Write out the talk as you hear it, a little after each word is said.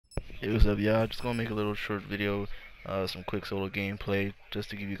Hey, what's up, y'all? Just gonna make a little short video, some quick solo gameplay,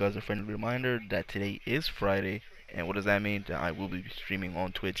 just to give you guys a friendly reminder that today is Friday, and what does that mean? That I will be streaming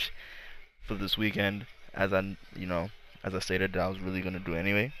on Twitch for this weekend, as as I stated that I was really gonna do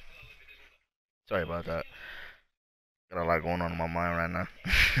anyway. Sorry about that. Got a lot going on in my mind right now.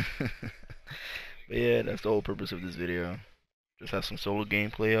 But yeah, that's the whole purpose of this video. Just have some solo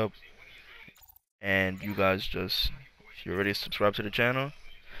gameplay up, and you guys just, if you're already subscribed to the channel,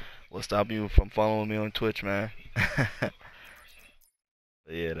 what's stopping you from following me on Twitch, man? But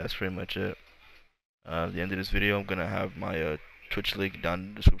yeah, that's pretty much it. At the end of this video, I'm gonna have my Twitch link down in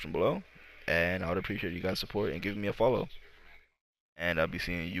the description below, and I would appreciate you guys' support and giving me a follow. And I'll be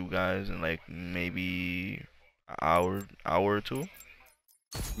seeing you guys in like maybe an hour or two,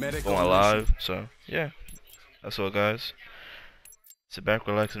 Medical going mission. live. So yeah, that's all, guys. Sit back,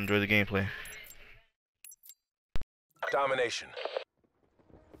 relax, and enjoy the gameplay. Domination.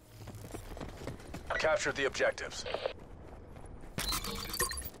 Capture the objectives.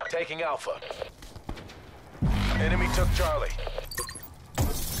 Taking Alpha. Enemy took Charlie.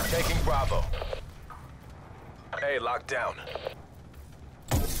 Taking Bravo. A locked down.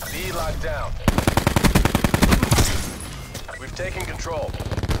 B locked down. We've taken control.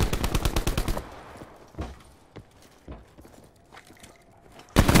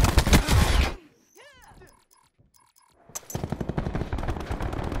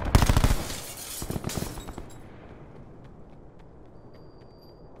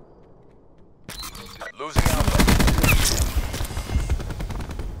 Losing Alpha.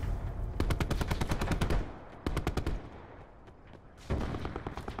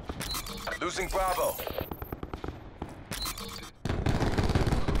 Losing Bravo.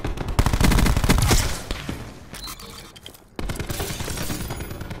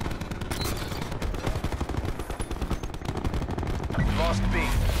 Lost B.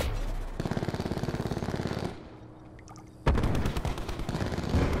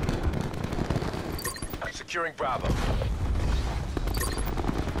 Securing Bravo.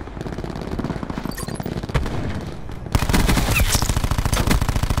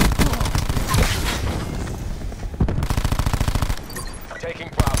 Taking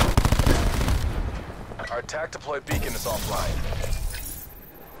Bravo. Our attack deploy beacon is offline.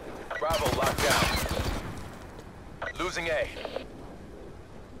 Bravo locked down. Losing A.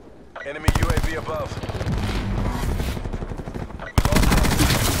 Enemy UAV above.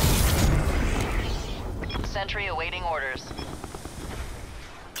 Sentry awaiting orders.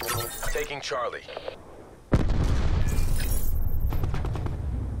 Taking Charlie.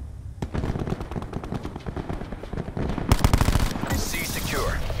 C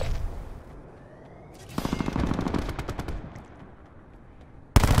secure.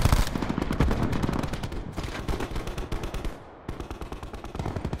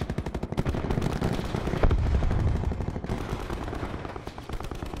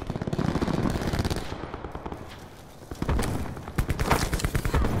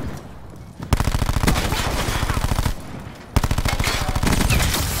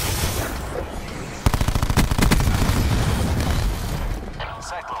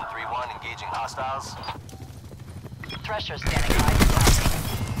 Cyclone 3-1 engaging hostiles. Thresher standing by.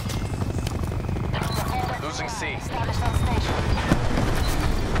 Losing C. Established on station.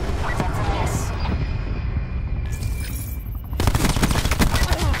 That's a miss.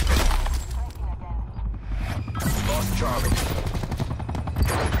 Lost Charlie.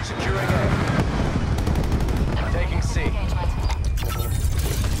 Securing A. Taking C. Engagement.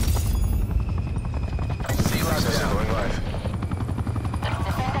 C locked down. Going live.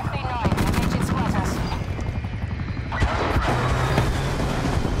 Defender 3-9, engaging squatters.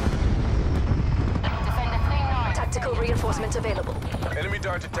 Defender 3-9. Tactical reinforcement available. Enemy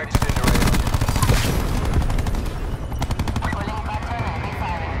dart detected in your Pulling button and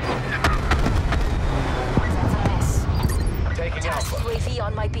refiring. That's a miss. Taking Task Alpha. UAV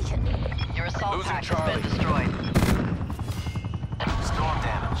on my beacon. Your assault Losing pack Charlie. has been destroyed. Storm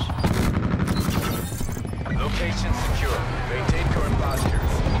damage. Location secure. Maintain current posture.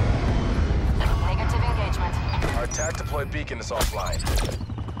 Negative engagement. Our attack deploy beacon is offline.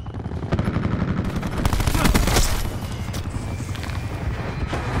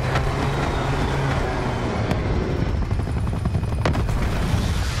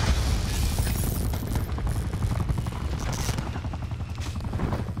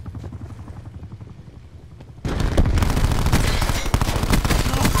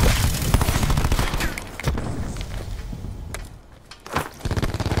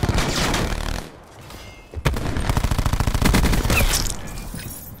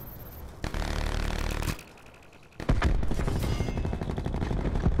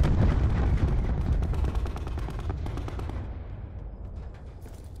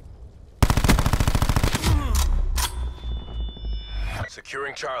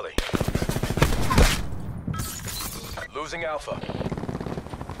 Securing Charlie. Losing Alpha.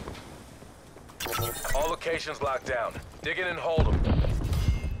 All locations locked down. Dig in and hold them.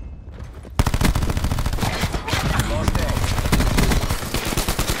 Lost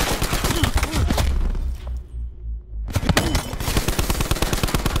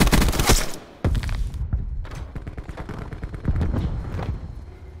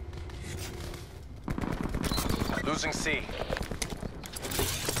A. Losing C.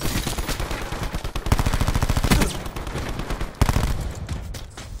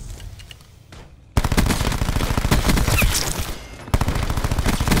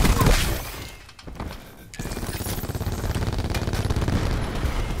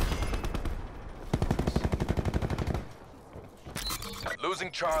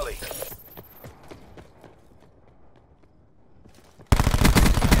 Losing Charlie.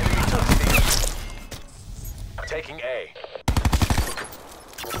 Enemy took C. Taking A.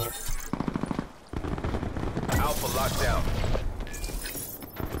 Alpha locked down.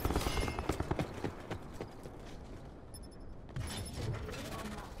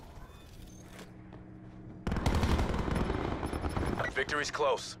 Victory's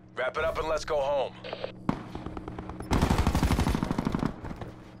close. Wrap it up and let's go home.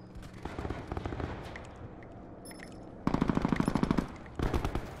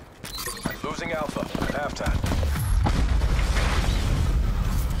 Losing Alpha. Halftime.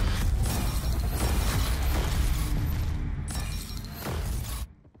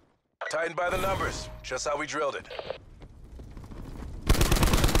 Tightened by the numbers. Just how we drilled it.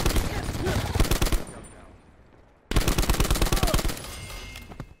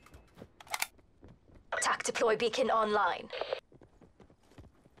 TAC deploy beacon online.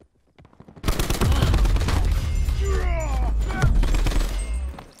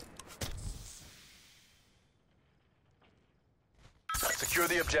 Secure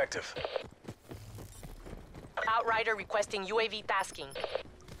the objective. Outrider requesting UAV tasking.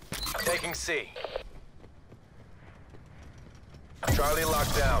 Taking C. Charlie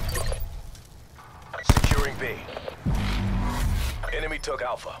locked down. Securing B. Enemy took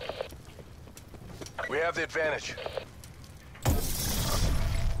Alpha. We have the advantage.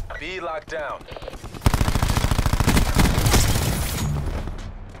 B locked down.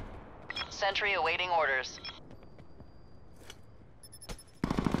 Sentry awaiting orders.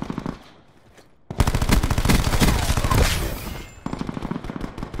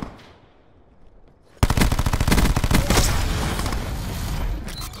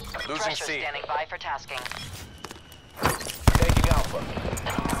 Losing Pressure C. standing by for tasking. Taking Alpha.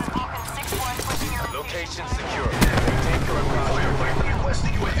 Location secure. Maintain current posture.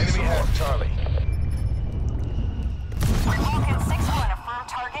 Enemy has Charlie. Beacon 6-1, affirm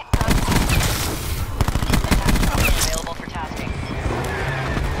target. Available for tasking.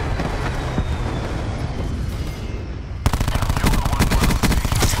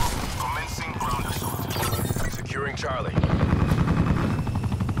 Commencing ground assault. Securing Charlie.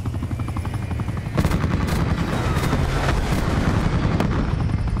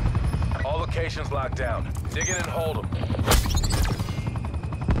 All locations locked down. Dig in and hold them.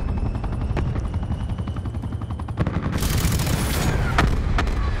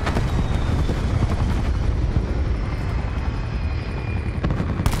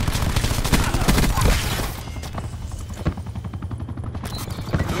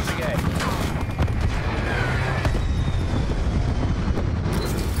 Losing A.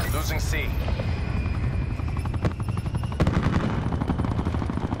 Losing C.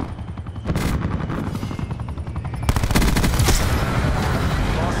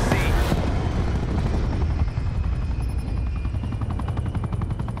 Lost C.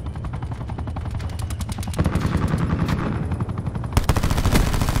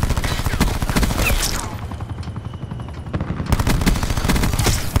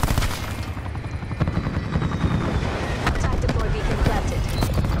 TAC deploy beacon planted.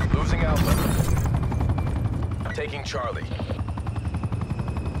 Losing Alpha. Taking Charlie. We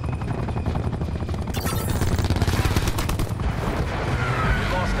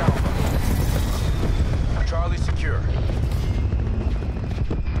lost Alpha. Charlie secure.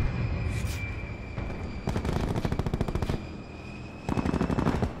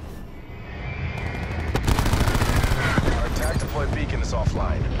 Our attack deploy beacon is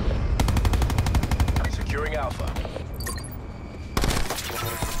offline. Securing Alpha.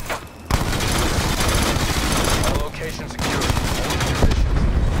 All locations secured. All positions.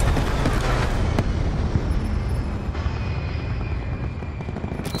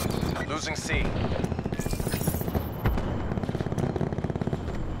 Losing C.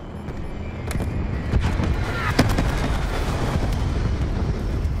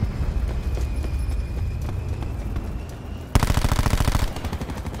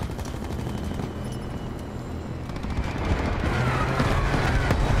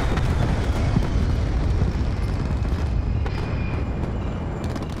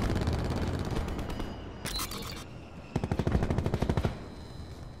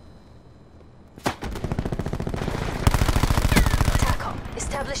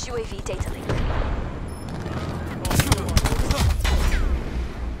 UAV data link.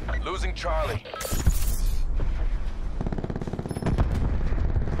 Losing Charlie.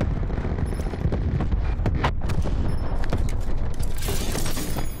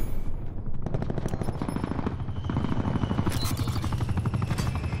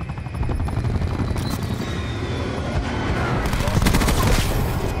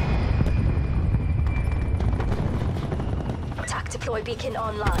 TAC deploy beacon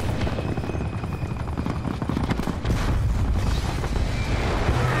online.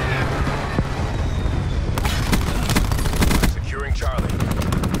 Securing Charlie.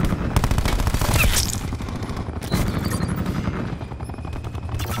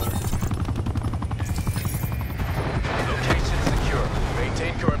 Location secure.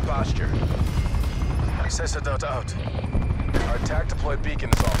 Maintain current posture. Accessor dot out. Our TAC deploy beacon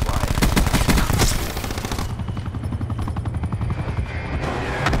is offline.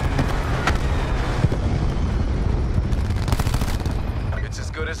 It's as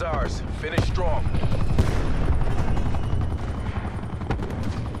good as ours. Finish strong.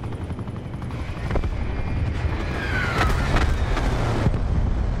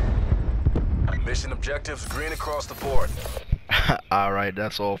 Mission objectives green across the board. Alright,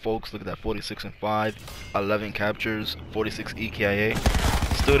 that's all folks. Look at that, 46 and 5, 11 captures, 46 EKIA.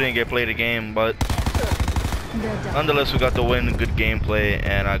 Still didn't get played the game, but nonetheless we got the win. Good gameplay,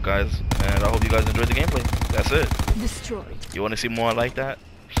 and guys, and I hope you guys enjoyed the gameplay. That's it. Destroyed. You want to see more like that?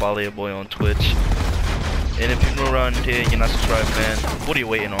 Follow your boy on Twitch. And if you're new around here, you're not subscribed, man, what are you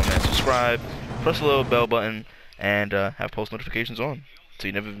waiting on, man? Subscribe, press the little bell button, and have post notifications on, so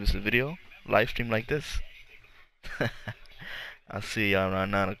you never miss a video, live stream like this. I'll see y'all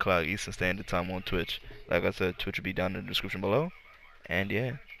around 9 o'clock Eastern Standard Time on Twitch. Like I said, Twitch will be down in the description below. And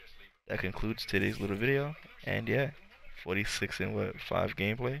yeah, that concludes today's little video. And yeah, 46 and 5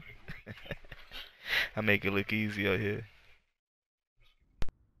 gameplay. I make it look easy out here.